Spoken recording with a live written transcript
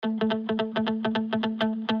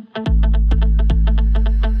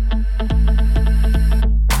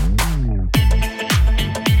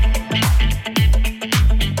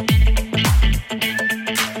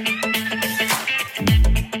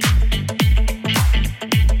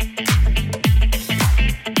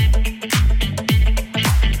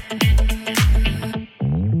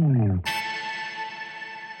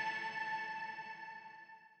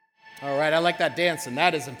that dancing.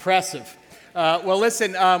 That is impressive. Well,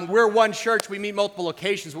 listen, we're one church. We meet multiple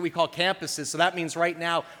locations, what we call campuses. So that means right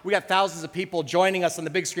now we got thousands of people joining us on the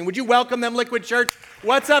big screen. Would you welcome them, Liquid Church?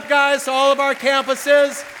 What's up, guys, to all of our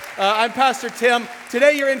campuses? I'm Pastor Tim.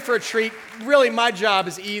 Today you're in for a treat. Really, my job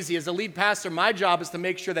is easy. As a lead pastor, my job is to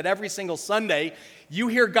make sure that every single Sunday you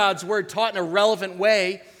hear God's word taught in a relevant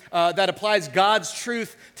way that applies God's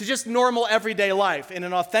truth to just normal everyday life in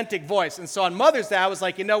an authentic voice. And so on Mother's Day, I was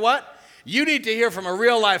like, you know what? You need to hear from a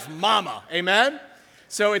real-life mama, amen?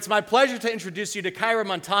 So it's my pleasure to introduce you to Kyra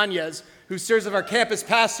Montañez, who serves as our campus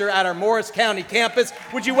pastor at our Morris County campus.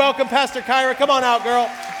 Would you welcome Pastor Kyra? Come on out, girl.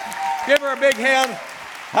 Give her a big hand.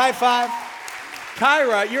 High five.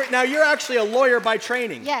 Kyra, you're actually a lawyer by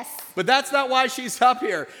training. Yes. But that's not why she's up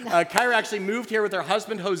here. No. Kyra actually moved here with her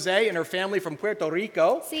husband, Jose, and her family from Puerto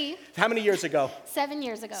Rico. Sí. How many years ago? 7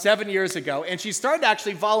 years ago. 7 years ago. And she started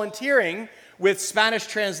actually volunteering with Spanish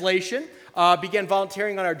translation, began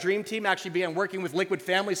volunteering on our dream team, actually began working with Liquid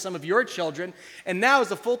Family, some of your children, and now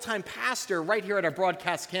is a full-time pastor right here at our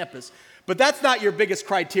broadcast campus. But that's not your biggest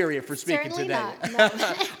criteria for speaking Certainly today. Not,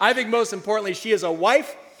 no. I think most importantly, she is a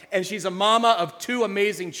wife, and she's a mama of 2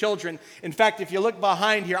 amazing children. In fact, if you look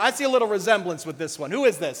behind here, I see a little resemblance with this one. Who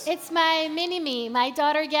is this? It's my mini-me, my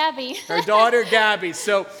daughter, Gabby. Her daughter, Gabby.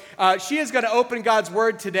 So she is going to open God's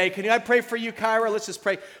word today. Can I pray for you, Kyra? Let's just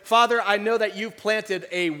pray. Father, I know that you've planted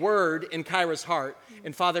a word in Kyra's heart.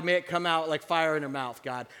 And Father, may it come out like fire in her mouth,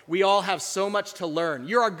 God. We all have so much to learn.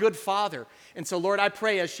 You're our good Father. And so, Lord, I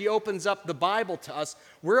pray as she opens up the Bible to us,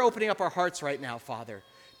 we're opening up our hearts right now, Father.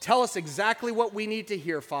 Tell us exactly what we need to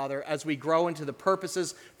hear, Father, as we grow into the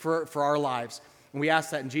purposes for our lives. And we ask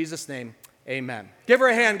that in Jesus' name, amen. Give her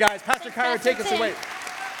a hand, guys. Pastor Kyra, take us away.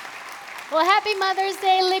 Well, happy Mother's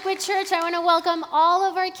Day, Liquid Church. I want to welcome all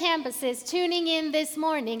of our campuses tuning in this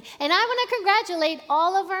morning. And I want to congratulate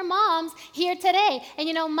all of our moms here today. And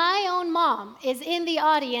you know, my own mom is in the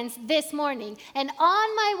audience this morning. And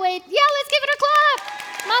on my way, let's give it a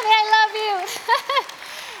clap. Mommy, I love you.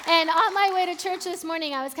 And on my way to church this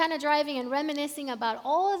morning, I was kind of driving and reminiscing about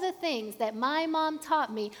all of the things that my mom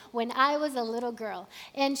taught me when I was a little girl.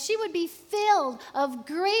 And she would be filled of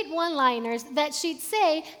great one-liners that she'd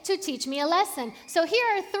say to teach me a lesson. So here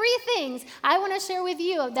are 3 things I want to share with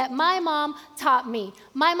you that my mom taught me.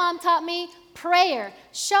 My mom taught me prayer.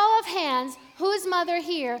 Show of hands, whose mother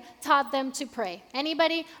here taught them to pray?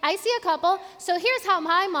 Anybody? I see a couple. So here's how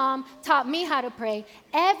my mom taught me how to pray.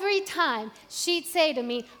 Every time she'd say to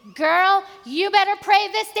me, girl, you better pray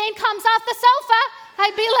this stain comes off the sofa.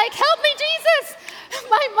 I'd be like, help me, Jesus.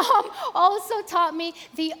 My mom also taught me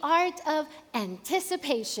the art of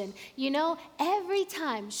anticipation. You know, every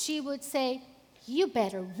time she would say, you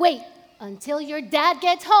better wait until your dad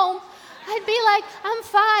gets home. I'd be like, I'm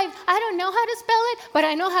 5. I don't know how to spell it, but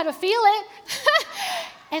I know how to feel it.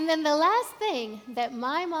 And then the last thing that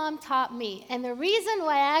my mom taught me, and the reason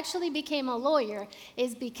why I actually became a lawyer,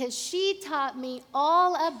 is because she taught me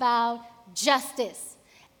all about justice.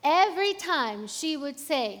 Every time she would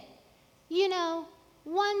say, you know,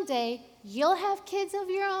 one day you'll have kids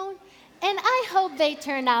of your own, and I hope they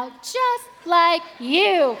turn out just like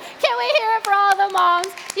you. Can we hear it for all the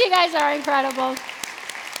moms? You guys are incredible.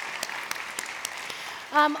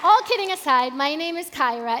 All kidding aside, my name is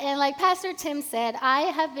Kyra, and like Pastor Tim said, I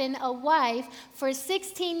have been a wife for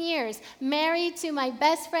 16 years, married to my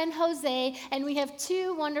best friend Jose, and we have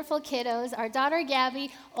 2 wonderful kiddos, our daughter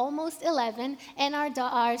Gabby, almost 11, and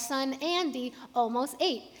our son Andy, almost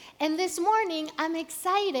 8. And this morning, I'm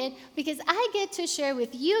excited because I get to share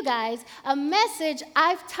with you guys a message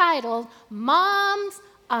I've titled, Moms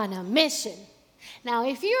on a Mission. Now,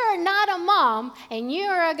 if you are not a mom and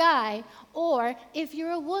you're a guy, or if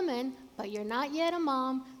you're a woman but you're not yet a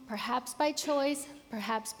mom, perhaps by choice,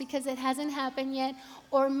 perhaps because it hasn't happened yet,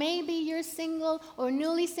 or maybe you're single or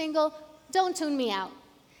newly single, don't tune me out.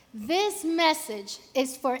 This message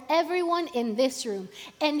is for everyone in this room,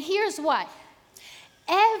 and here's why.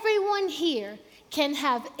 Everyone here can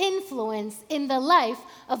have influence in the life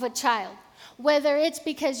of a child. Whether it's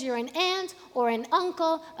because you're an aunt or an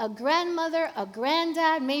uncle, a grandmother, a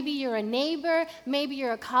granddad, maybe you're a neighbor, maybe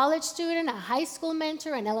you're a college student, a high school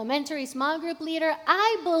mentor, an elementary small group leader,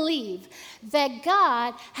 I believe that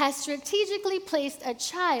God has strategically placed a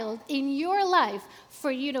child in your life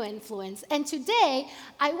for you to influence. And today,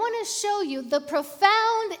 I want to show you the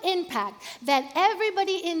profound impact that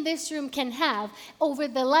everybody in this room can have over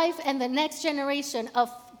the life and the next generation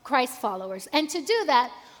of Christ followers. And to do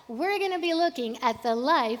that, we're going to be looking at the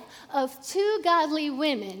life of 2 godly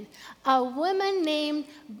women, a woman named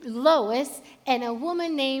Lois and a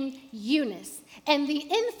woman named Eunice. and the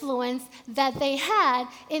influence that they had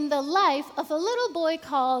in the life of a little boy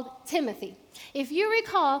called Timothy. If you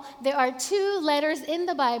recall, there are two letters in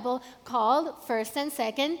the Bible called 1st and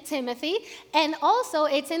 2nd Timothy, and also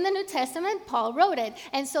it's in the New Testament. Paul wrote it.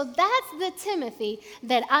 And so that's the Timothy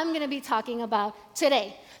that I'm going to be talking about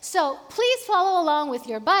today. So please follow along with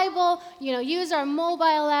your Bible, use our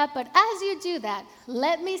mobile app, but as you do that,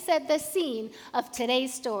 let me set the scene of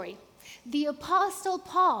today's story. The Apostle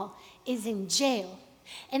Paul is in jail.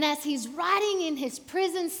 And as he's rotting in his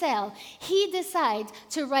prison cell, he decides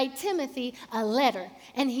to write Timothy a letter.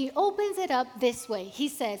 And he opens it up this way. He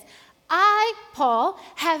says, I, Paul,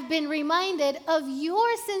 have been reminded of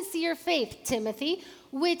your sincere faith, Timothy,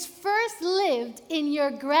 which first lived in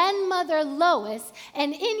your grandmother Lois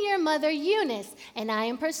and in your mother Eunice, and I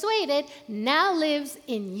am persuaded now lives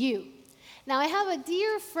in you. Now, I have a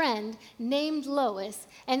dear friend named Lois,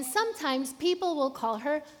 and sometimes people will call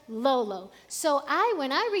her Lolo. So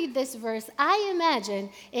when I read this verse, I imagine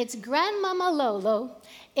it's Grandmama Lolo,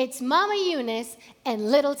 it's Mama Eunice,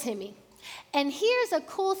 and little Timmy. And here's a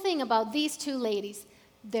cool thing about these two ladies.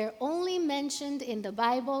 They're only mentioned in the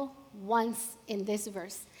Bible once in this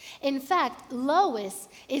verse. In fact, Lois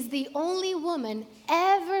is the only woman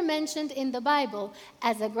ever mentioned in the Bible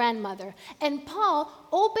as a grandmother. And Paul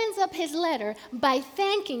opens up his letter by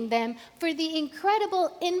thanking them for the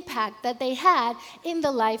incredible impact that they had in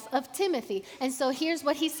the life of Timothy. And so here's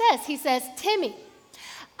what he says. He says, Timmy,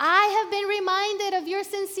 I have been reminded of your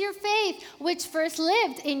sincere faith, which first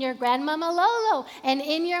lived in your grandmama Lolo and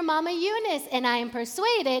in your mama Eunice, and I am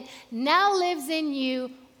persuaded now lives in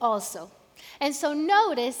you also. And so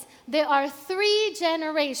notice there are 3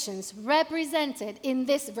 generations represented in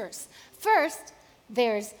this verse. First,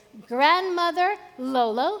 there's grandmother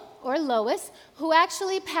Lolo, or Lois, who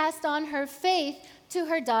actually passed on her faith to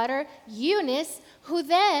her daughter Eunice, who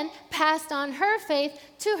then passed on her faith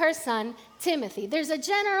to her son Timothy. There's a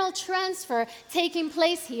general transfer taking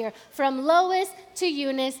place here from Lois to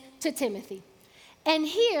Eunice to Timothy. And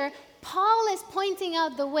here, Paul is pointing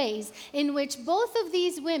out the ways in which both of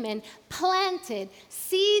these women planted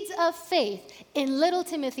seeds of faith in little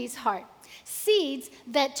Timothy's heart. Seeds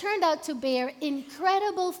that turned out to bear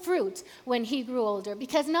incredible fruit when he grew older.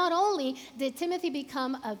 Because not only did Timothy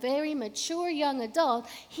become a very mature young adult,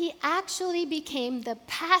 he actually became the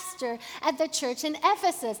pastor at the church in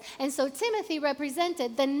Ephesus. And so Timothy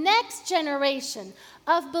represented the next generation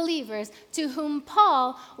of believers to whom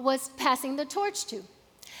Paul was passing the torch to.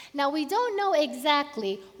 Now, we don't know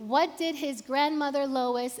exactly what did his grandmother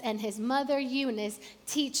Lois and his mother Eunice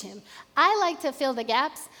teach him. I like to fill the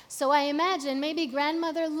gaps, so I imagine maybe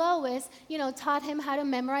grandmother Lois, taught him how to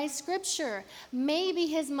memorize scripture. Maybe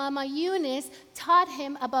his mama Eunice taught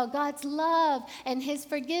him about God's love and his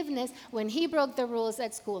forgiveness when he broke the rules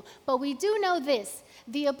at school. But we do know this,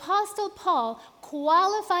 the Apostle Paul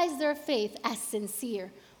qualifies their faith as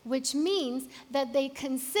sincere, which means that they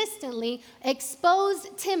consistently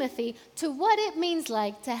exposed Timothy to what it means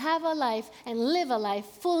like to have a life and live a life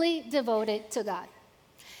fully devoted to God.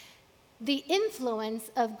 The influence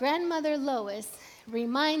of grandmother Lois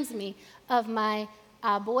reminds me of my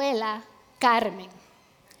abuela Carmen.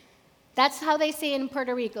 That's how they say in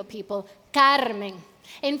Puerto Rico, people, Carmen.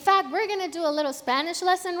 In fact, we're going to do a little Spanish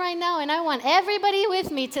lesson right now, and I want everybody with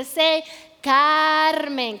me to say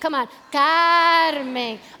Carmen. Come on,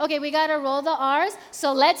 Carmen. Okay, we got to roll the R's,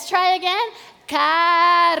 so let's try again.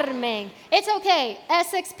 Carmen. It's okay.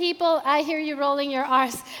 Essex people, I hear you rolling your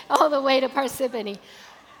R's all the way to Parsippany.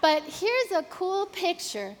 But here's a cool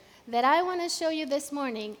picture that I want to show you this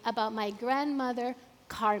morning about my grandmother,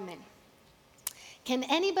 Carmen. Can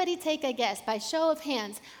anybody take a guess, by show of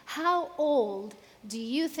hands, how old do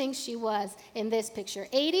you think she was in this picture?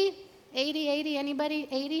 80? 80, anybody?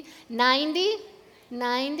 80?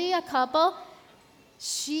 90, a couple.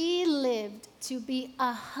 She lived to be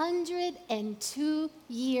 102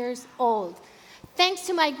 years old. Thanks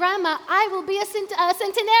to my grandma, I will be a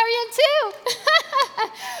centenarian too.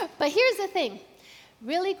 But here's the thing.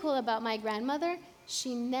 Really cool about my grandmother,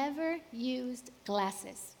 she never used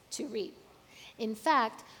glasses to read. In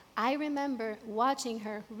fact, I remember watching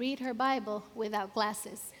her read her Bible without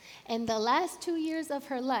glasses. And the last 2 years of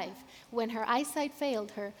her life, when her eyesight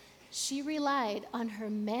failed her, she relied on her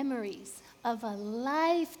memories of a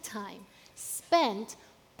lifetime spent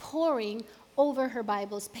poring over her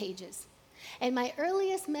Bible's pages. And my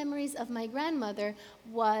earliest memories of my grandmother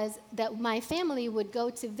was that my family would go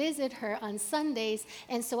to visit her on Sundays,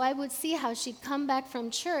 and so I would see how she'd come back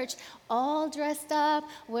from church all dressed up,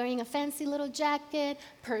 wearing a fancy little jacket,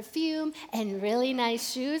 perfume, and really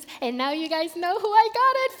nice shoes. And now you guys know who I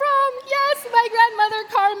got it from. Yes, my grandmother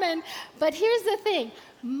Carmen. But here's the thing.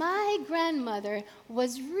 My grandmother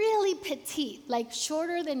was really petite, like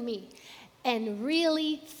shorter than me, and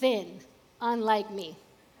really thin, unlike me.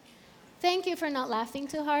 Thank you for not laughing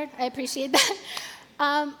too hard. I appreciate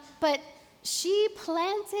that. But she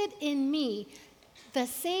planted in me the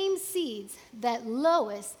same seeds that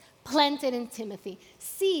Lois planted in Timothy.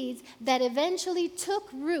 Seeds that eventually took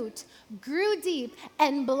root, grew deep,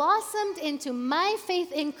 and blossomed into my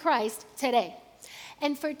faith in Christ today.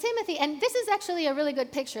 And for Timothy, and this is actually a really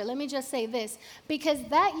good picture, let me just say this, because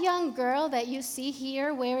that young girl that you see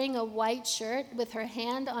here wearing a white shirt with her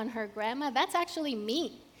hand on her grandma, that's actually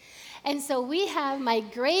me. And so we have my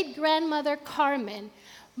great-grandmother Carmen,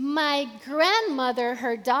 my grandmother,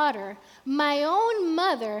 her daughter, my own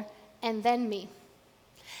mother, and then me.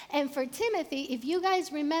 And for Timothy, if you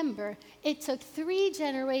guys remember, it took 3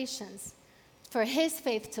 generations for his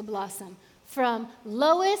faith to blossom, from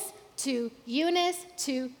Lois to Eunice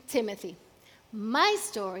to Timothy. My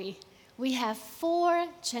story, we have 4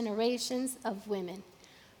 generations of women.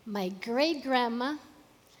 My great-grandma,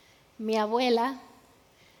 mi abuela,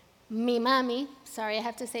 mi mami, sorry, I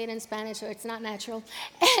have to say it in Spanish or it's not natural,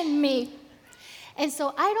 and me. And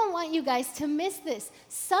so I don't want you guys to miss this.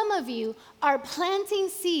 Some of you are planting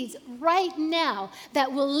seeds right now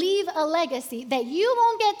that will leave a legacy that you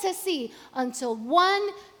won't get to see until 1,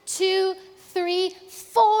 2, 3,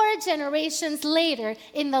 4 generations later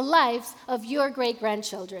in the lives of your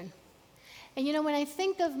great-grandchildren. And you know, when I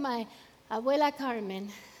think of my abuela Carmen,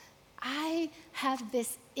 I have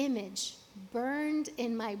this image burned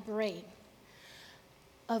in my brain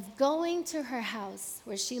of going to her house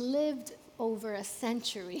where she lived over a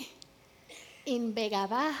century in Vega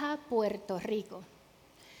Baja, Puerto Rico,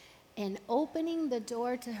 and opening the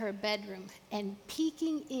door to her bedroom and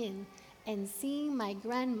peeking in and seeing my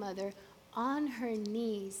grandmother on her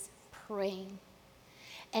knees praying.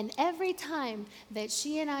 And every time that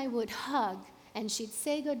she and I would hug and she'd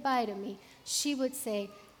say goodbye to me, she would say,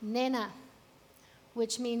 Nena,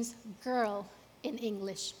 which means girl in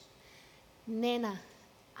English. Nena,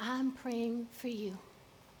 I'm praying for you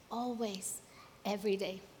always, every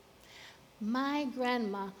day. My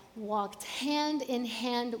grandma walked hand in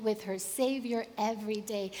hand with her Savior every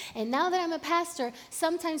day. And now that I'm a pastor,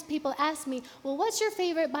 sometimes people ask me, well, what's your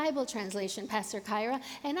favorite Bible translation, Pastor Kyra?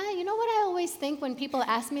 And you know what I always think when people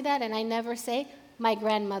ask me that and I never say? My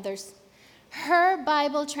grandmother's. Her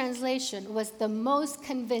Bible translation was the most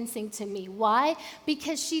convincing to me. Why?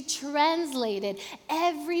 Because she translated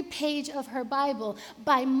every page of her Bible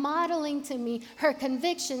by modeling to me her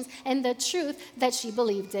convictions and the truth that she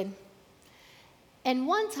believed in. And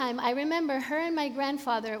one time, I remember her and my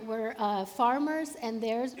grandfather were farmers, and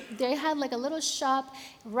they had like a little shop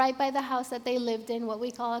right by the house that they lived in, what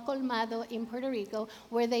we call a colmado in Puerto Rico,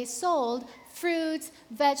 where they sold fruits,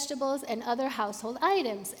 vegetables, and other household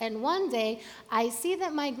items. And one day, I see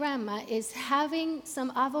that my grandma is having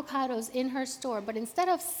some avocados in her store, but instead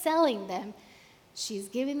of selling them, she's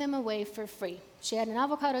giving them away for free. She had an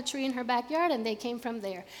avocado tree in her backyard, and they came from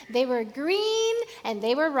there. They were green, and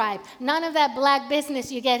they were ripe. None of that black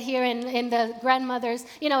business you get here in the grandmothers,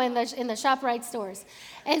 in the ShopRite stores.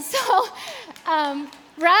 And so,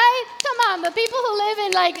 right? Come on, the people who live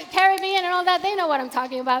in, like, Caribbean and all that, they know what I'm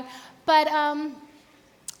talking about. But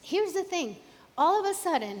here's the thing. All of a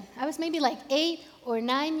sudden, I was maybe like 8 or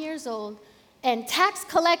 9 years old, and tax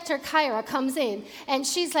collector Kyra comes in, and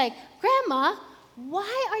she's like, Grandma,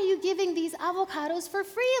 why are you giving these avocados for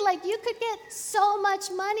free? Like, you could get so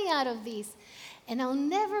much money out of these. And I'll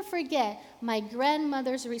never forget my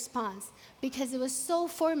grandmother's response, because it was so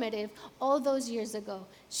formative all those years ago.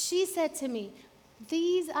 She said to me,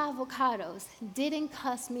 these avocados didn't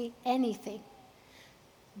cost me anything.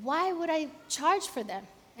 Why would I charge for them?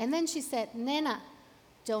 And then she said, Nena,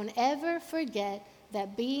 don't ever forget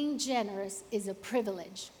that being generous is a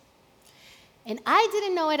privilege. And I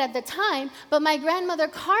didn't know it at the time, but my grandmother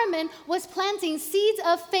Carmen was planting seeds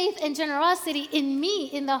of faith and generosity in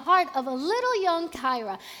me, in the heart of a little young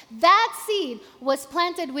Kyra. That seed was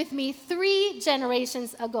planted with me 3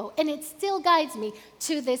 generations ago, and it still guides me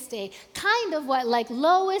to this day. Kind of what like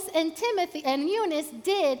Lois and Timothy and Eunice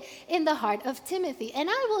did in the heart of Timothy. And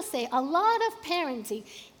I will say a lot of parenting,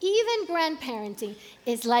 even grandparenting,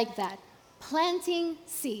 is like that, planting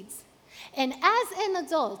seeds. And as an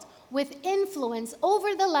adult, with influence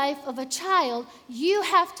over the life of a child, you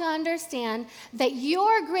have to understand that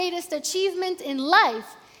your greatest achievement in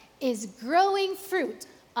life is growing fruit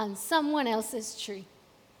on someone else's tree.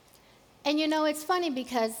 And you know, it's funny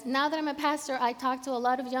because now that I'm a pastor, I talk to a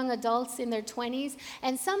lot of young adults in their 20s,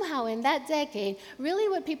 and somehow in that decade, really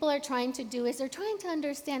what people are trying to do is they're trying to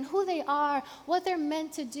understand who they are, what they're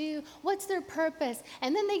meant to do, what's their purpose,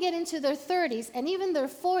 and then they get into their 30s and even their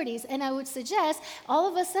 40s, and I would suggest all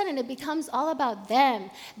of a sudden it becomes all about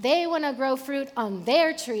them. They want to grow fruit on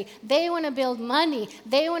their tree. They want to build money.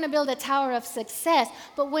 They want to build a tower of success.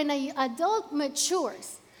 But when an adult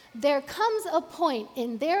matures, there comes a point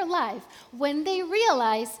in their life when they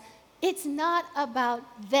realize it's not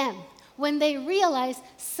about them. When they realize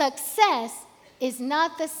success is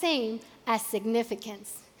not the same as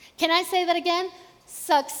significance. Can I say that again?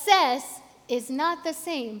 Success is not the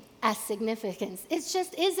same as significance. It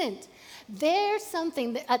just isn't. There's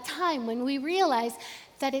a time when we realize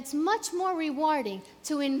that it's much more rewarding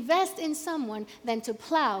to invest in someone than to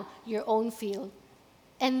plow your own field.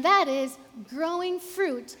 And that is growing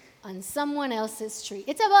fruit on someone else's tree.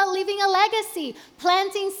 It's about leaving a legacy,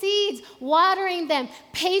 planting seeds, watering them,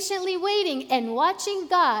 patiently waiting, and watching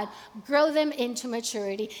God grow them into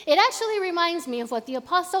maturity. It actually reminds me of what the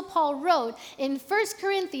Apostle Paul wrote in 1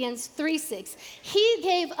 Corinthians 3:6. He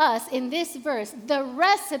gave us, in this verse, the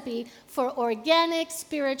recipe for organic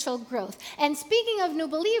spiritual growth. And speaking of new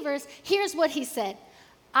believers, here's what he said.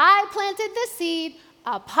 I planted the seed,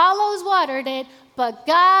 Apollos watered it, but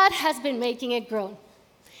God has been making it grow.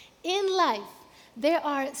 In life, there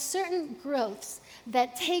are certain growths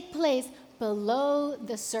that take place below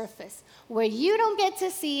the surface, where you don't get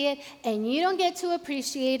to see it and you don't get to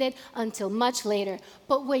appreciate it until much later.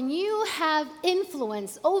 But when you have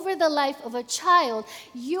influence over the life of a child,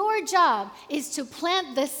 your job is to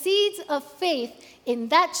plant the seeds of faith in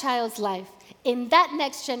that child's life, in that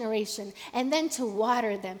next generation, and then to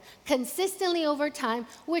water them consistently over time,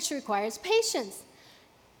 which requires patience.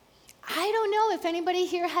 I don't know if anybody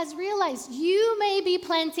here has realized you may be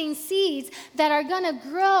planting seeds that are going to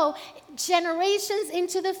grow generations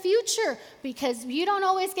into the future because you don't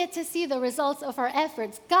always get to see the results of our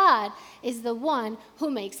efforts. God is the one who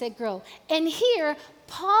makes it grow. And here,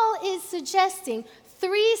 Paul is suggesting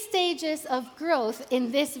 3 stages of growth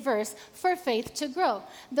in this verse for faith to grow.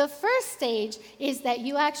 The first stage is that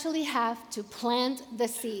you actually have to plant the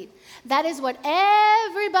seed. That is what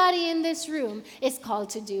everybody in this room is called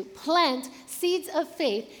to do. Plant seeds of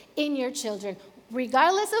faith in your children,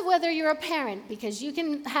 regardless of whether you're a parent, because you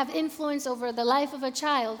can have influence over the life of a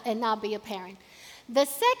child and not be a parent. The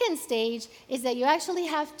second stage is that you actually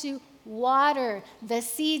have to water the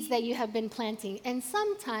seeds that you have been planting, and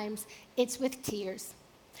sometimes it's with tears.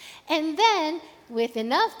 And then, with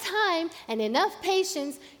enough time and enough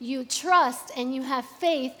patience, you trust and you have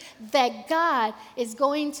faith that God is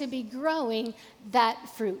going to be growing that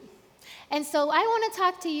fruit. And so I want to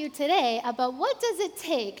talk to you today about what does it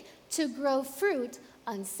take to grow fruit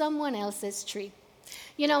on someone else's tree.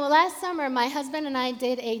 You know, last summer, my husband and I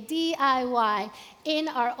did a DIY in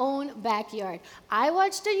our own backyard. I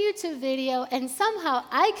watched a YouTube video, and somehow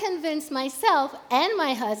I convinced myself and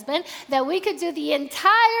my husband that we could do the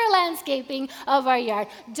entire landscaping of our yard.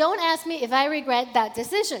 Don't ask me if I regret that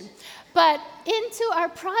decision. But into our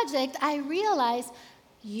project, I realized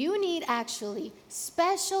you need actually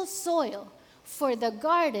special soil for the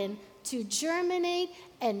garden to germinate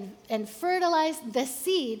and fertilize the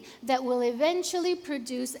seed that will eventually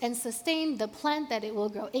produce and sustain the plant that it will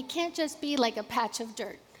grow. It can't just be like a patch of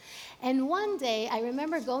dirt. And one day, I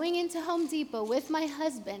remember going into Home Depot with my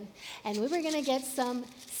husband, and we were going to get some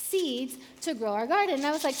seeds to grow our garden. And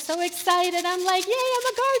I was like so excited. I'm like, yay,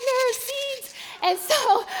 I'm a gardener, seeds. And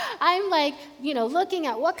so I'm like, looking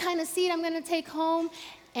at what kind of seed I'm going to take home.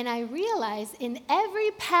 And I realized in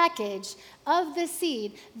every package of the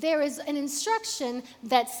seed, there is an instruction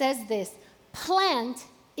that says this: plant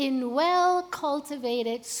in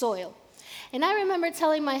well-cultivated soil. And I remember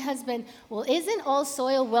telling my husband, well, isn't all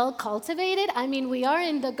soil well-cultivated? I mean, we are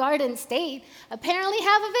in the garden state. Apparently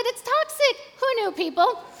half of it is toxic. Who knew,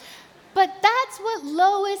 people? But that's what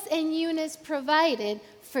Lois and Eunice provided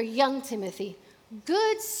for young Timothy.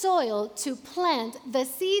 Good soil to plant the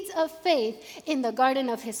seeds of faith in the garden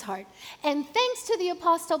of his heart. And thanks to the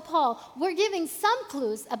Apostle Paul, we're giving some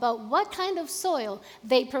clues about what kind of soil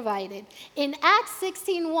they provided. In Acts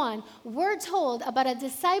 16:1, we're told about a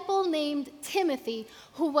disciple named Timothy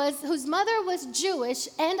whose mother was Jewish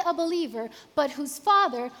and a believer, but whose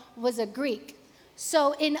father was a Greek.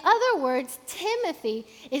 So, in other words, Timothy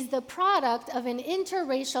is the product of an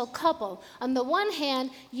interracial couple. On the one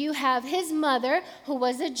hand, you have his mother, who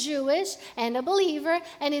was a Jewish and a believer,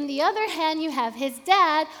 and in the other hand, you have his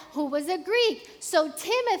dad, who was a Greek. So,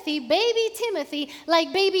 Timothy, baby Timothy,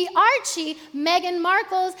 like baby Archie, Meghan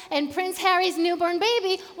Markle's and Prince Harry's newborn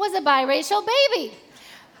baby, was a biracial baby.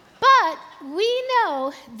 But we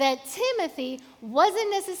know that Timothy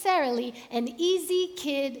wasn't necessarily an easy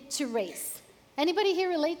kid to raise. Anybody here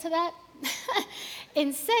relate to that?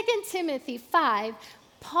 In 2 Timothy 5,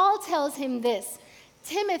 Paul tells him this: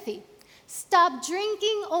 Timothy, stop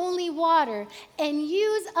drinking only water and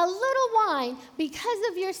use a little wine because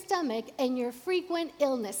of your stomach and your frequent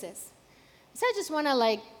illnesses. So I just want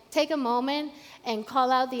to take a moment and call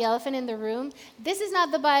out the elephant in the room. This is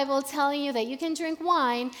not the Bible telling you that you can drink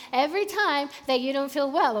wine every time that you don't feel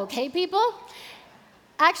well, okay, people?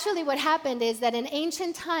 Actually, what happened is that in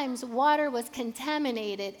ancient times, water was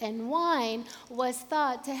contaminated and wine was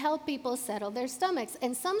thought to help people settle their stomachs.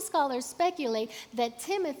 And some scholars speculate that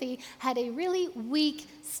Timothy had a really weak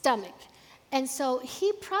stomach. And so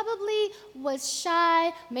he probably was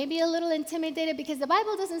shy, maybe a little intimidated, because the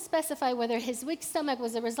Bible doesn't specify whether his weak stomach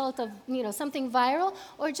was a result of, something viral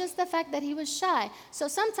or just the fact that he was shy. So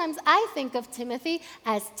sometimes I think of Timothy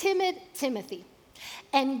as timid Timothy.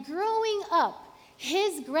 And growing up,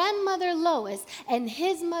 his grandmother Lois and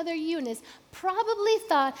his mother Eunice probably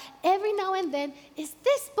thought every now and then, is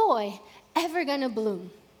this boy ever gonna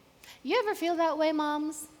bloom? You ever feel that way,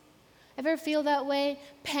 moms? Ever feel that way,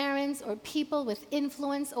 parents or people with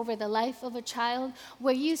influence over the life of a child,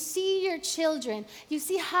 where you see your children, you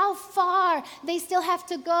see how far they still have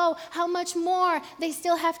to go, how much more they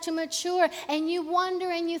still have to mature, and you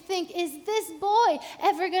wonder and you think, is this boy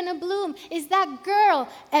ever gonna bloom? Is that girl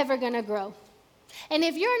ever gonna grow? And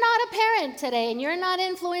if you're not a parent today and you're not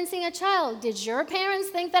influencing a child, did your parents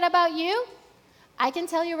think that about you? I can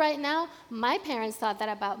tell you right now, my parents thought that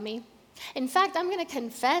about me. In fact, I'm going to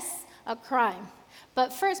confess a crime.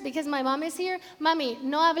 But first, because my mom is here, Mami,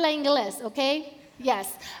 no habla inglés, okay?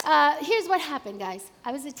 Yes. Here's what happened, guys.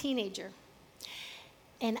 I was a teenager,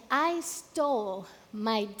 and I stole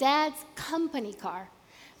my dad's company car,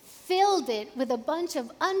 filled it with a bunch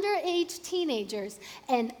of underage teenagers,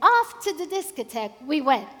 and off to the discotheque we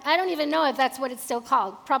went. I don't even know if that's what it's still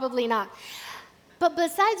called. Probably not. But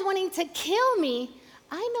besides wanting to kill me,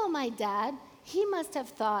 I know my dad, he must have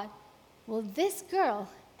thought, will this girl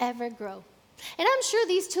ever grow? And I'm sure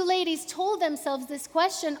these two ladies told themselves this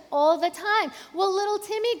question all the time. Will little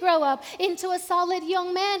Timmy grow up into a solid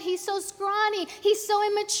young man? He's so scrawny. He's so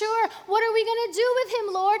immature. What are we going to do with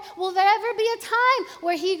him, Lord? Will there ever be a time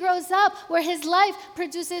where he grows up, where his life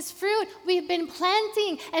produces fruit? We've been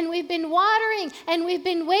planting, and we've been watering, and we've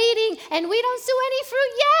been waiting, and we don't see any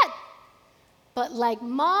fruit yet. But like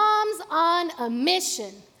moms on a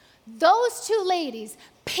mission, those two ladies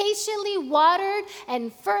patiently watered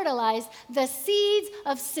and fertilized the seeds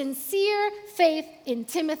of sincere faith in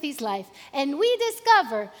Timothy's life. And we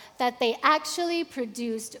discover that they actually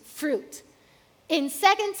produced fruit. In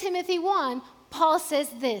 2 Timothy 1, Paul says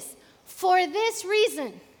this: for this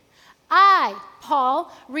reason, I,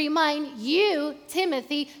 Paul, remind you,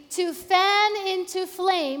 Timothy, to fan into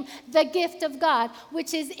flame the gift of God,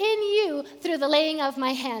 which is in you through the laying of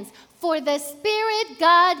my hands. For the Spirit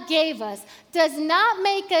God gave us does not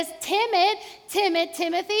make us timid,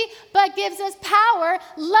 Timothy, but gives us power,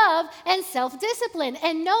 love, and self-discipline.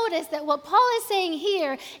 And notice that what Paul is saying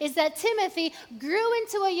here is that Timothy grew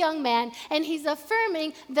into a young man, and he's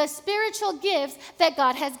affirming the spiritual gifts that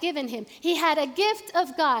God has given him. He had a gift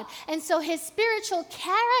of God, and so his spiritual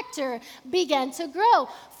character began to grow.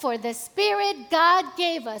 For the Spirit God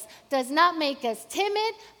gave us does not make us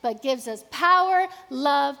timid, but gives us power,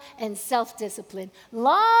 love, and self-discipline.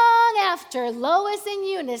 Long after Lois and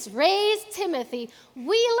Eunice raised Timothy,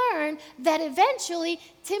 we learn that eventually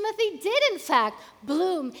Timothy did in fact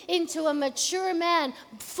bloom into a mature man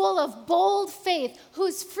full of bold faith,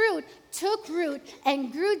 whose fruit took root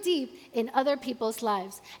and grew deep in other people's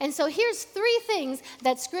lives. And so here's 3 things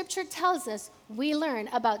that Scripture tells us we learn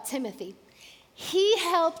about Timothy. He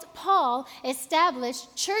helped Paul establish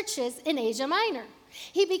churches in Asia Minor.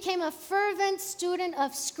 He became a fervent student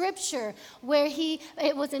of Scripture, where he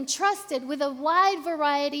was entrusted with a wide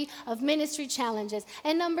variety of ministry challenges.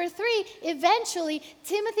 And number 3, eventually,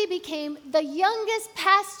 Timothy became the youngest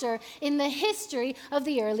pastor in the history of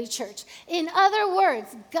the early church. In other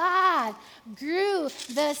words, God grew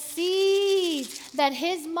the seeds that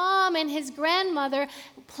his mom and his grandmother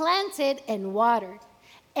planted and watered.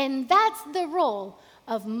 And that's the role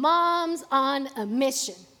of moms on a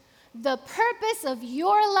mission. The purpose of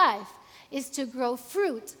your life is to grow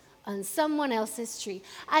fruit on someone else's tree.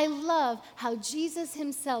 I love how Jesus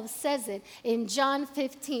himself says it in John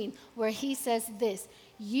 15, where he says this,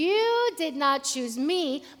 "You did not choose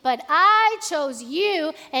me, but I chose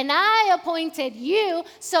you, and I appointed you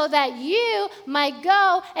so that you might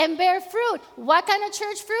go and bear fruit." What kind of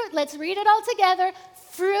church fruit? Let's read it all together.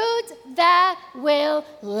 Fruit that will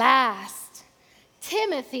last.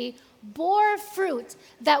 Timothy bore fruit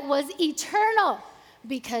that was eternal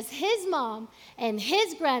because his mom and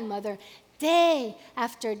his grandmother, day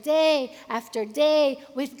after day after day,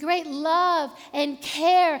 with great love and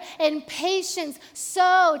care and patience,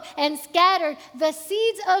 sowed and scattered the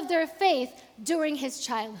seeds of their faith during his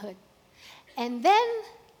childhood. And then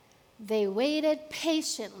they waited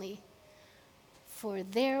patiently for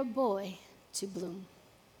their boy to bloom.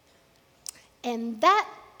 And that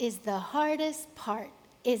is the hardest part,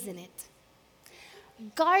 isn't it?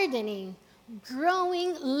 Gardening,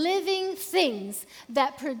 growing living things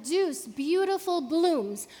that produce beautiful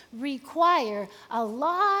blooms require a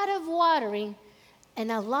lot of watering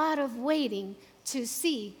and a lot of waiting to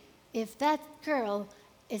see if that girl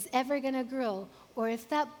is ever going to grow or if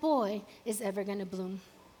that boy is ever going to bloom.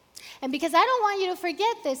 And because I don't want you to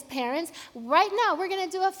forget this, parents, right now we're going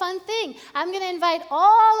to do a fun thing. I'm going to invite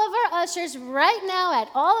all of our ushers right now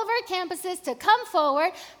at all of our campuses to come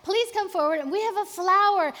forward. Please come forward. And we have a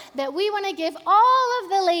flower that we want to give all of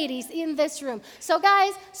the ladies in this room. So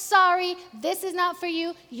guys, sorry, this is not for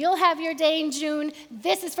you. You'll have your day in June.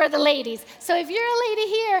 This is for the ladies. So if you're a lady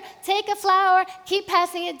here, take a flower, keep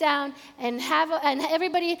passing it down, and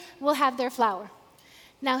everybody will have their flower.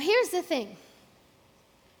 Now here's the thing.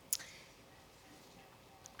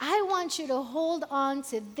 I want you to hold on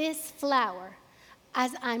to this flower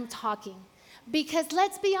as I'm talking. Because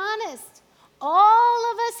let's be honest,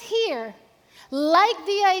 all of us here like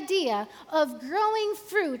the idea of growing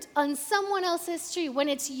fruit on someone else's tree when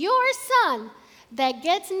it's your son that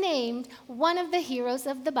gets named one of the heroes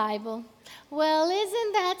of the Bible. Well,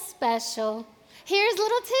 isn't that special? Here's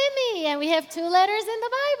little Timmy, and we have 2 letters in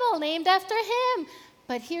the Bible named after him.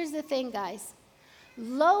 But here's the thing, guys.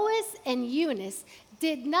 Lois and Eunice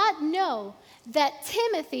did not know that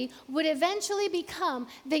Timothy would eventually become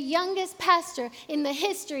the youngest pastor in the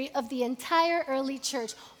history of the entire early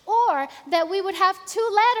church, or that we would have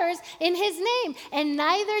 2 letters in his name. And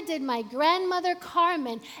neither did my grandmother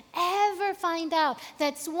Carmen ever find out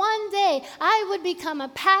that one day I would become a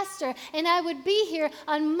pastor and I would be here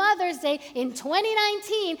on Mother's Day in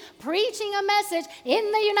 2019 preaching a message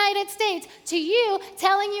in the United States to you,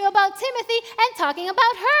 telling you about Timothy and talking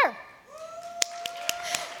about her.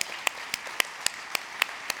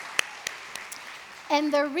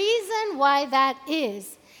 And the reason why that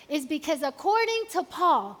is because according to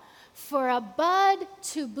Paul, for a bud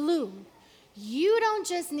to bloom, you don't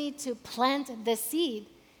just need to plant the seed,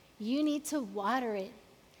 you need to water it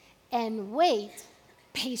and wait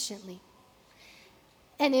patiently.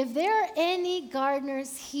 And if there are any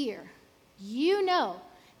gardeners here, you know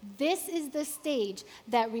this is the stage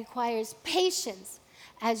that requires patience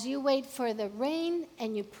as you wait for the rain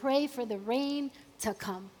and you pray for the rain to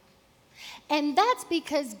come. And that's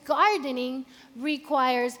because gardening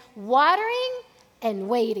requires watering and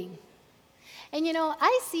waiting. And you know,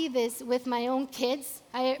 I see this with my own kids.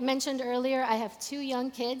 I mentioned earlier I have 2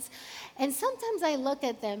 young kids. And sometimes I look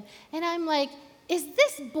at them and I'm like, is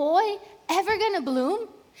this boy ever going to bloom?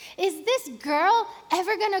 Is this girl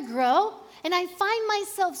ever going to grow? And I find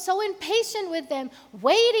myself so impatient with them,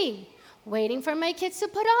 waiting for my kids to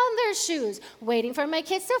put on their shoes, waiting for my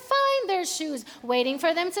kids to find their shoes, waiting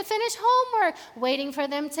for them to finish homework, waiting for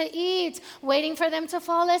them to eat, waiting for them to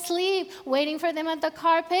fall asleep, waiting for them at the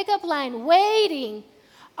car pickup line, waiting.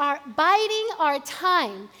 Biding our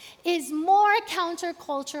time is more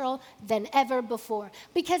countercultural than ever before.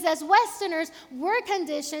 Because as Westerners, we're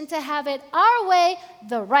conditioned to have it our way,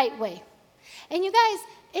 the right way. And you guys,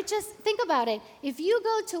 think about it. If you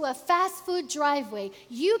go to a fast food driveway,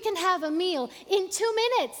 you can have a meal in 2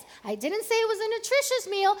 minutes. I didn't say it was a nutritious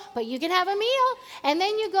meal, but you can have a meal. And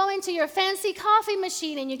then you go into your fancy coffee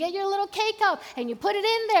machine and you get your little K-Cup and you put it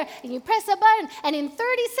in there and you press a button and in 30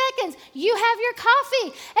 seconds you have your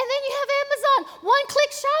coffee. And then you have Amazon,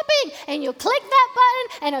 one-click shopping, and you click that button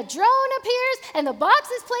and a drone appears and the box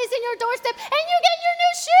is placed in your doorstep and you get your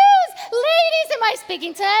new shoes. Ladies, am I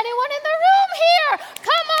speaking to anyone in the room here?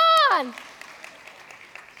 Come on.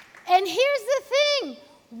 And here's the thing.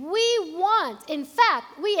 In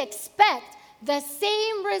fact, we expect the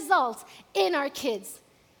same results in our kids.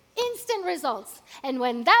 Instant results. And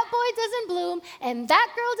when that boy doesn't bloom and that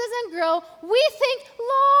girl doesn't grow, we think,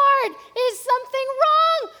 Lord, is something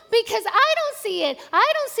wrong? because I don't see it.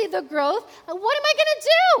 I don't see the growth. What am I going to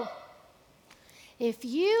do? If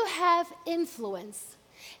you have influence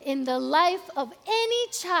in the life of any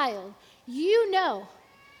child, you know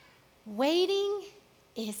waiting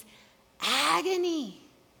is agony.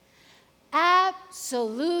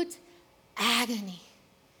 Absolute agony.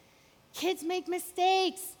 Kids make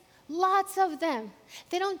mistakes, lots of them.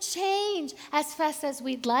 They don't change as fast as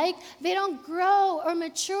we'd like. They don't grow or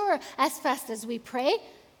mature as fast as we pray.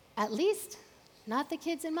 At least, not the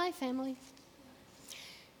kids in my family.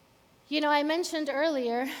 You know, I mentioned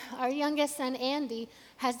earlier, our youngest son, Andy,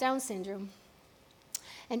 has Down syndrome.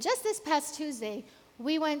 And just this past Tuesday,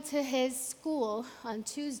 we went to his school on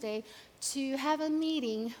Tuesday to have a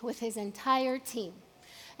meeting with his entire team.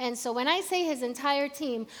 And so when I say his entire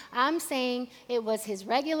team, I'm saying it was his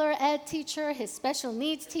regular ed teacher, his special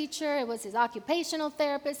needs teacher, it was his occupational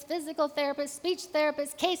therapist, physical therapist, speech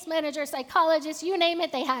therapist, case manager, psychologist, you name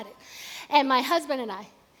it, they had it. And my husband and I.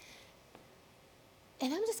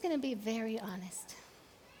 And I'm just going to be very honest.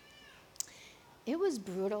 It was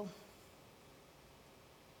brutal.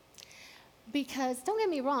 Because, don't get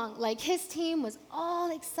me wrong, like his team was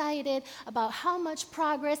all excited about how much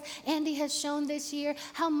progress Andy has shown this year,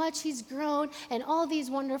 how much he's grown, and all these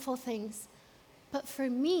wonderful things. But for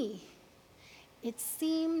me, it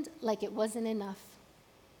seemed like it wasn't enough.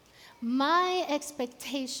 My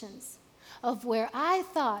expectations of where I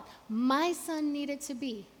thought my son needed to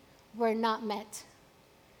be were not met.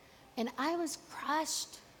 And I was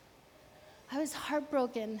crushed. I was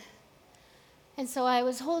heartbroken. And so I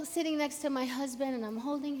was sitting next to my husband, and I'm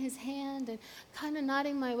holding his hand and kind of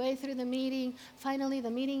nodding my way through the meeting. Finally, the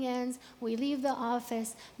meeting ends. We leave the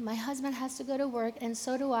office. My husband has to go to work, and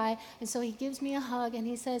so do I. And so he gives me a hug, and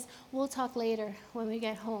he says, "We'll talk later when we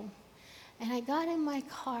get home." And I got in my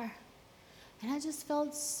car, and I just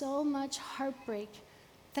felt so much heartbreak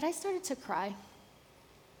that I started to cry.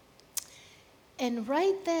 And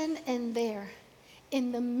right then and there,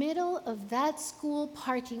 in the middle of that school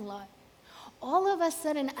parking lot, all of a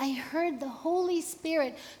sudden, I heard the Holy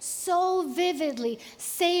Spirit so vividly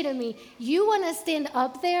say to me, "You want to stand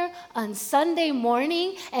up there on Sunday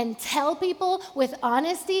morning and tell people with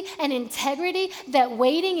honesty and integrity that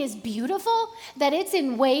waiting is beautiful, that it's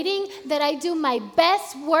in waiting that I do my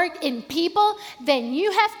best work in people? Then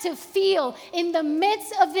you have to feel in the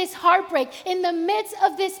midst of this heartbreak, in the midst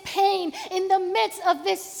of this pain, in the midst of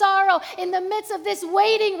this sorrow, in the midst of this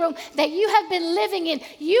waiting room that you have been living in,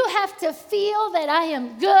 you have to feel that I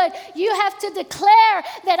am good. You have to declare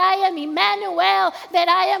that I am Emmanuel, that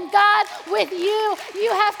I am God with you.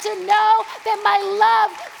 You have to know that my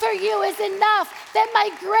love for you is enough, that my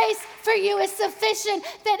grace for you is sufficient,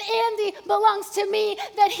 that Andy belongs to me,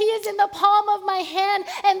 that he is in the palm of my hand,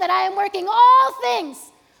 and that I am working all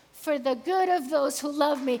things for the good of those who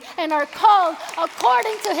love me and are called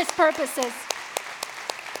according to his purposes."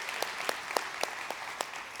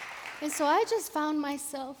 And so I just found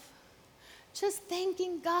myself just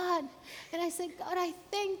thanking God. And I said, "God, I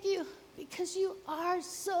thank you because you are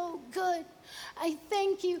so good. I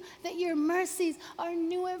thank you that your mercies are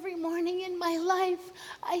new every morning in my life.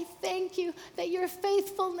 I thank you that your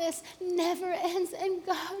faithfulness never ends. And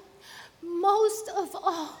God, most of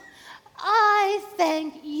all, I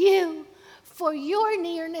thank you for your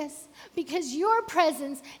nearness, because your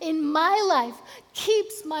presence in my life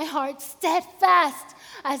keeps my heart steadfast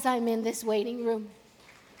as I'm in this waiting room."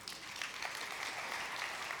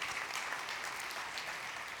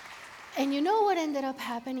 And you know what ended up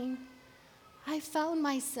happening? I found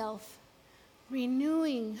myself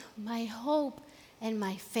renewing my hope and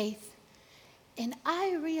my faith. And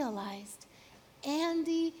I realized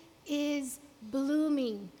Andy is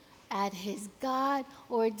blooming at his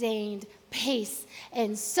God-ordained pace,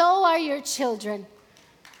 and so are your children.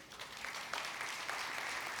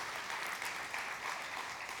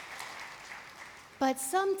 But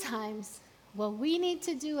sometimes what we need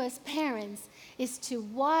to do as parents is to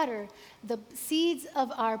water the seeds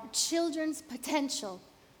of our children's potential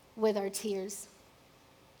with our tears.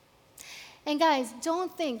 And guys,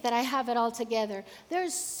 don't think that I have it all together.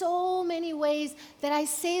 There's so many ways that I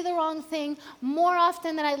say the wrong thing more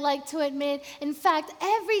often than I'd like to admit. In fact,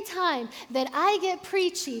 every time that I get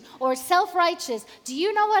preachy or self-righteous, do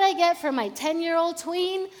you know what I get from my 10-year-old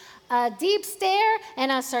tween? A deep stare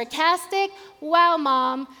and a sarcastic, "Wow,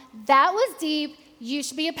 Mom, that was deep. You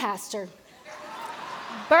should be a pastor."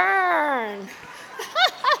 Burn.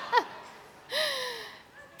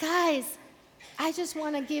 Guys, I just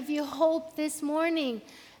want to give you hope this morning.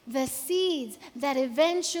 The seeds that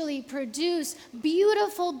eventually produce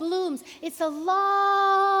beautiful blooms, it's a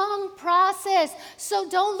long process, so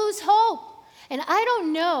don't lose hope. And I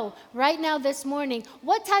don't know right now this morning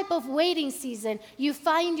what type of waiting season you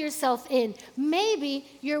find yourself in. Maybe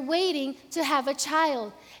you're waiting to have a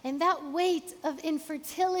child. And that wait of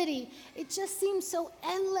infertility, it just seems so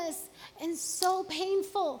endless and so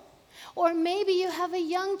painful. Or maybe you have a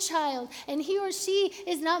young child and he or she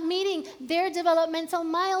is not meeting their developmental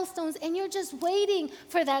milestones and you're just waiting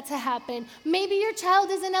for that to happen. Maybe your child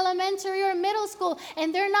is in elementary or middle school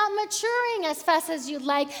and they're not maturing as fast as you'd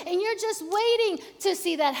like and you're just waiting to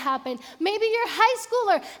see that happen. Maybe your high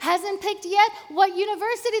schooler hasn't picked yet what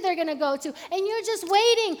university they're going to go to and you're just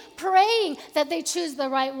waiting, praying that they choose the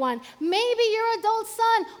right one. Maybe your adult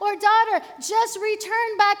son or daughter just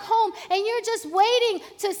returned back home and you're just waiting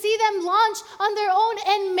to see them launch on their own,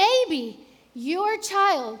 and maybe your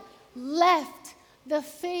child left the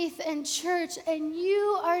faith and church and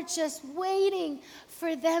you are just waiting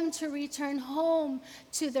for them to return home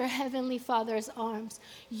to their Heavenly Father's arms.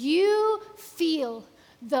 You feel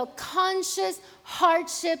the conscious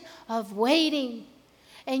hardship of waiting,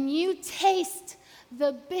 and you taste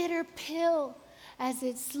the bitter pill as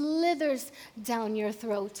it slithers down your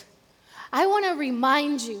throat. I want to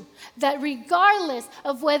remind you that regardless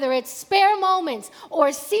of whether it's spare moments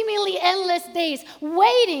or seemingly endless days,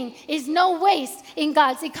 waiting is no waste in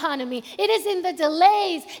God's economy. It is in the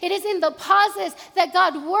delays, it is in the pauses that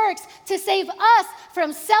God works to save us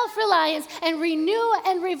from self-reliance and renew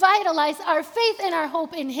and revitalize our faith and our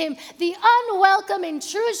hope in Him. The unwelcome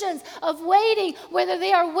intrusions of waiting, whether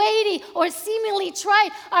they are weighty or seemingly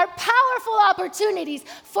trite, are powerful opportunities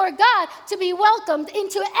for God to be welcomed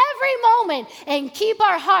into every moment and keep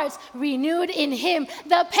our hearts renewed in Him.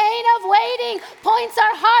 The pain of waiting points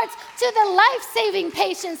our hearts to the life-saving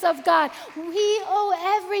patience of God. We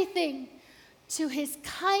owe everything to His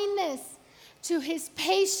kindness, to His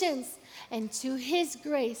patience, and to His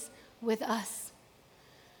grace with us.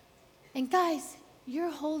 And guys,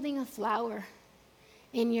 you're holding a flower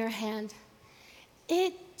in your hand.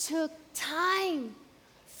 It took time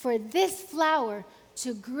for this flower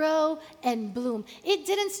to grow and bloom. It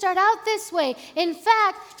didn't start out this way. In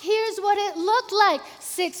fact, here's what it looked like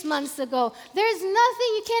 6 months ago. There's nothing,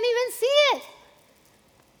 you can't even see it.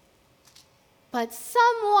 But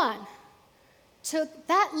someone took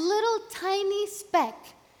that little tiny speck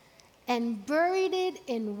and buried it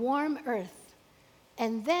in warm earth.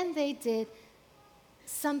 And then they did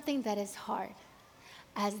something that is hard.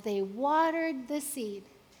 As they watered the seed,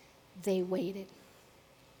 they waited.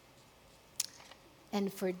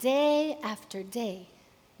 And for day after day,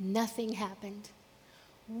 nothing happened.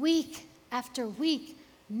 Week after week,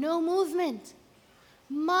 no movement.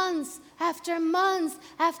 Months after months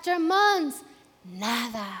after months,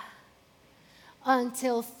 nada.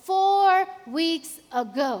 Until 4 weeks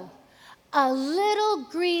ago, a little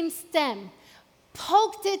green stem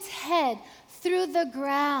poked its head through the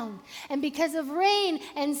ground. And because of rain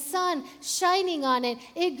and sun shining on it,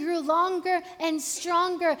 it grew longer and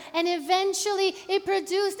stronger. And eventually it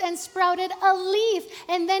produced and sprouted a leaf.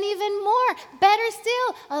 And then even more, better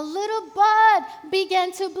still, a little bud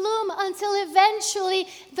began to bloom until eventually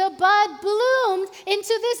the bud bloomed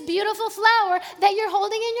into this beautiful flower that you're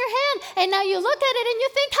holding in your hand. And now you look at it and you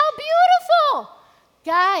think, how beautiful.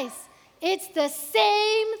 Guys, it's the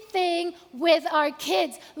same thing with our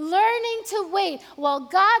kids. Learning to wait while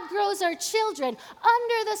God grows our children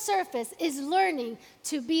under the surface is learning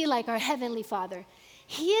to be like our Heavenly Father.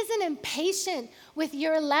 He isn't impatient with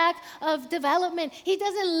your lack of development. He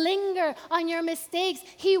doesn't linger on your mistakes.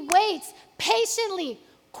 He waits patiently,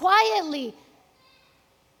 quietly,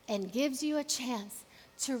 and gives you a chance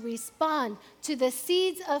to respond to the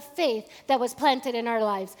seeds of faith that was planted in our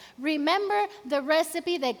lives. Remember the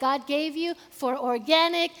recipe that God gave you for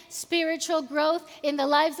organic spiritual growth in the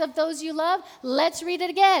lives of those you love? Let's read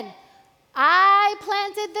it again. I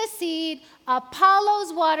planted the seed,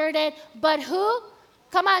 Apollos watered it, but who?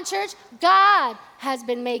 Come on, church. God has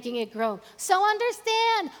been making it grow. So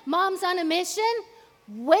understand, mom's on a mission,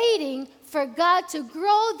 waiting for God to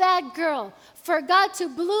grow that girl, for God to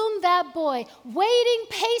bloom that boy. Waiting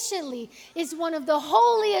patiently is one of the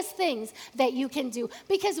holiest things that you can do,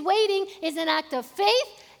 because waiting is an act of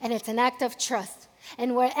faith and it's an act of trust.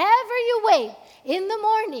 And wherever you wait, in the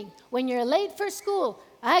morning, when you're late for school,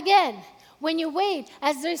 again. When you wait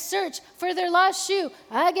as they search for their lost shoe,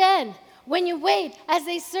 again. When you wait as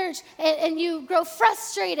they search and you grow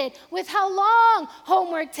frustrated with how long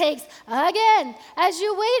homework takes, again. As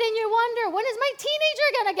you wait and you wonder, when is my teenager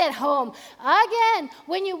going to get home? Again.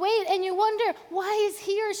 When you wait and you wonder, why is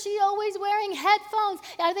he or she always wearing headphones?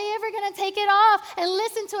 Are they ever going to take it off and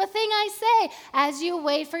listen to a thing I say? As you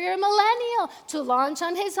wait for your millennial to launch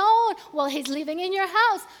on his own while he's living in your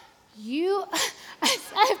house, you,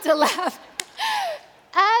 I have to laugh.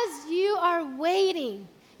 As you are waiting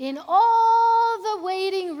in all the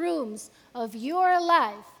waiting rooms of your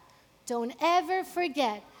life, don't ever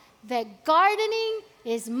forget that gardening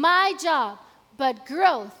is my job, but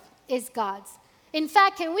growth is God's. In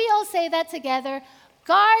fact, can we all say that together?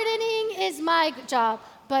 Gardening is my job,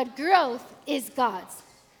 but growth is God's.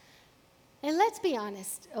 And let's be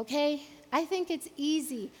honest, okay? I think it's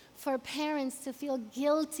easy for parents to feel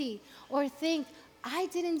guilty or think, I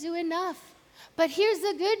didn't do enough. But here's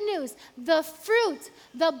the good news. The fruit,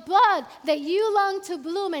 the bud that you long to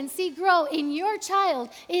bloom and see grow in your child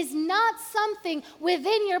is not something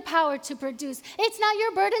within your power to produce. It's not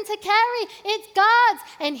your burden to carry. It's God's.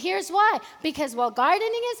 And here's why. Because while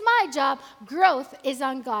gardening is my job, growth is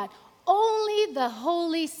on God. Only the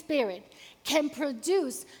Holy Spirit can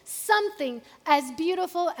produce something as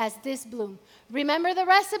beautiful as this bloom. Remember the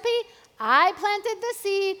recipe? I planted the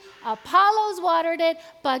seed, Apollos watered it,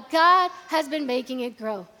 but God has been making it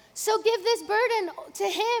grow. So give this burden to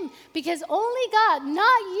Him, because only God,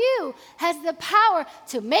 not you, has the power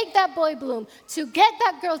to make that boy bloom, to get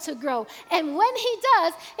that girl to grow. And when He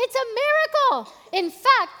does, it's a miracle. In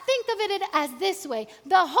fact, think of it as this way.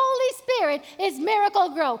 The Holy Spirit is Miracle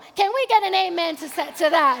Grow. Can we get an amen to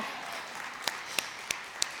that?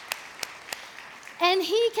 And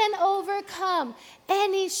He can overcome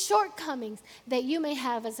any shortcomings that you may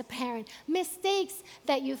have as a parent, mistakes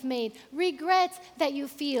that you've made, regrets that you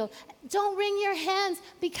feel. Don't wring your hands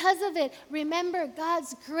because of it. Remember,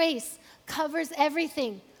 God's grace covers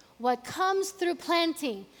everything. What comes through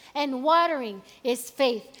planting and watering is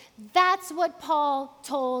faith. That's what Paul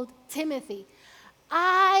told Timothy.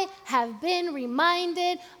 I have been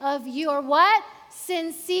reminded of your what?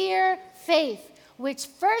 Sincere faith, which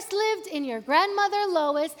first lived in your grandmother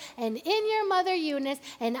Lois and in your mother Eunice,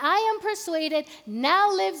 and I am persuaded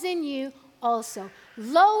now lives in you also.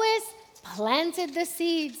 Lois planted the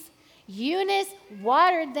seeds, Eunice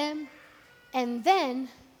watered them, and then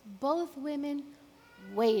both women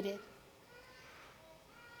waited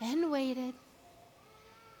and waited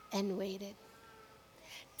and waited.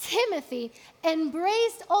 Timothy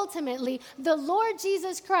embraced ultimately the Lord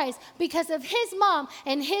Jesus Christ because of his mom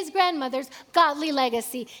and his grandmother's godly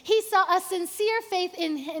legacy. He saw a sincere faith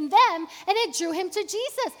in them, and it drew him to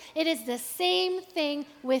Jesus. It is the same thing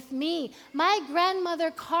with me. My grandmother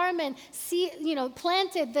Carmen,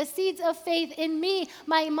 planted the seeds of faith in me.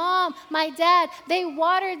 My mom, my dad, they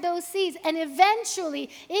watered those seeds, and eventually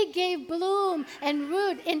it gave bloom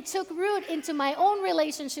and took root into my own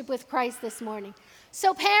relationship with Christ this morning.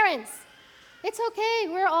 So parents, it's okay.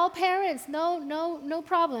 We're all parents. No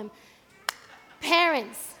problem.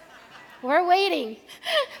 Parents, we're waiting.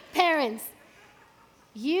 Parents,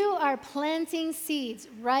 you are planting seeds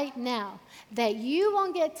right now that you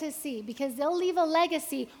won't get to see because they'll leave a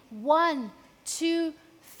legacy 1, 2,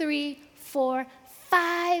 3, 4,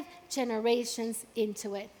 5 generations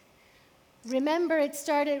into it. Remember, it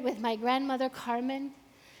started with my grandmother Carmen,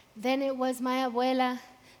 then it was my abuela,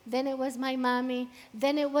 then it was my mommy,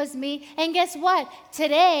 then it was me. And guess what?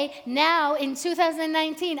 Today, now in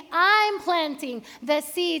 2019, I'm planting the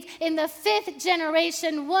seeds in the 5th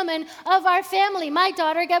generation woman of our family, my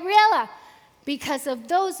daughter Gabriela. Because of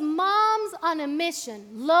those moms on a mission,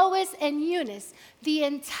 Lois and Eunice, the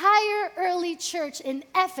entire early church in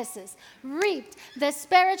Ephesus reaped the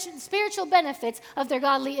spiritual benefits of their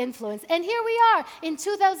godly influence. And here we are in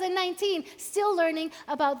 2019, still learning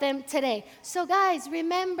about them today. So guys,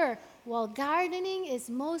 remember, while gardening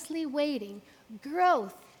is mostly waiting,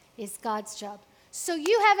 growth is God's job. So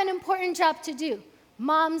you have an important job to do.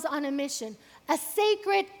 Moms on a mission, a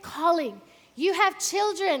sacred calling. You have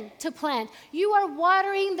children to plant. You are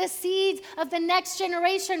watering the seeds of the next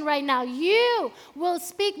generation right now. You will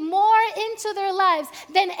speak more into their lives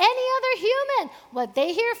than any other human. What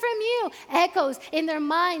they hear from you echoes in their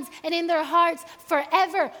minds and in their hearts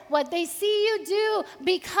forever. What they see you do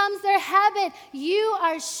becomes their habit. You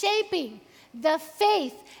are shaping the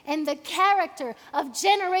faith and the character of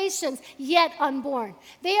generations yet unborn.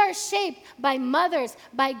 They are shaped by mothers,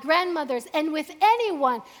 by grandmothers, and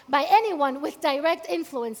by anyone with direct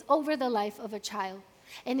influence over the life of a child.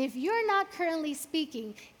 And if you're not currently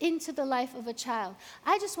speaking into the life of a child,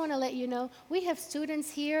 I just want to let you know we have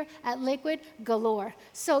students here at Liquid galore.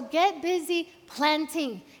 So get busy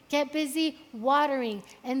planting, get busy watering,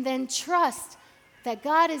 and then trust that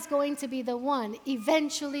God is going to be the one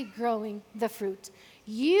eventually growing the fruit.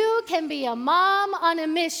 You can be a mom on a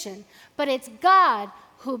mission, but it's God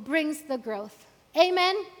who brings the growth.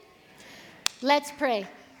 Amen? Let's pray.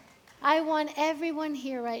 I want everyone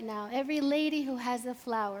here right now, every lady who has a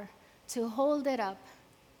flower, to hold it up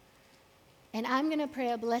And I'm going to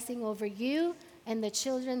pray a blessing over you and the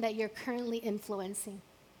children that you're currently influencing.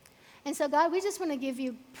 And so, God, we just want to give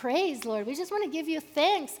you praise, Lord. We just want to give you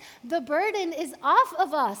thanks. The burden is off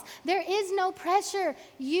of us. There is no pressure.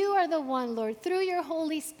 You are the one, Lord, through your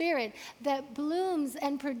Holy Spirit that blooms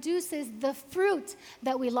and produces the fruit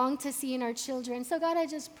that we long to see in our children. So, God, I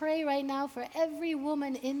just pray right now for every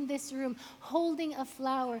woman in this room holding a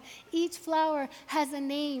flower. Each flower has a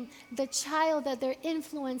name, the child that they're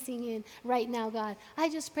influencing in right now, God. I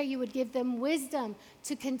just pray you would give them wisdom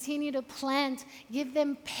to continue to plant, give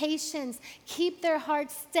them patience, keep their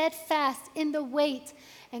hearts steadfast in the wait,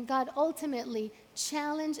 and God, ultimately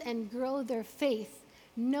challenge and grow their faith,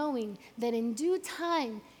 knowing that in due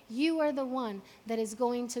time, you are the one that is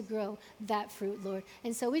going to grow that fruit, Lord.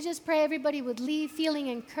 And so we just pray everybody would leave feeling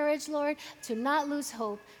encouraged, Lord, to not lose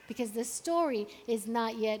hope, because the story is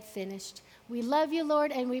not yet finished. We love you,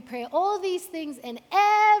 Lord, and we pray all these things, and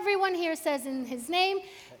everyone here says in his name,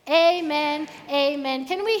 amen, amen.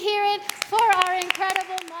 Can we hear it for our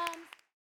incredible mom?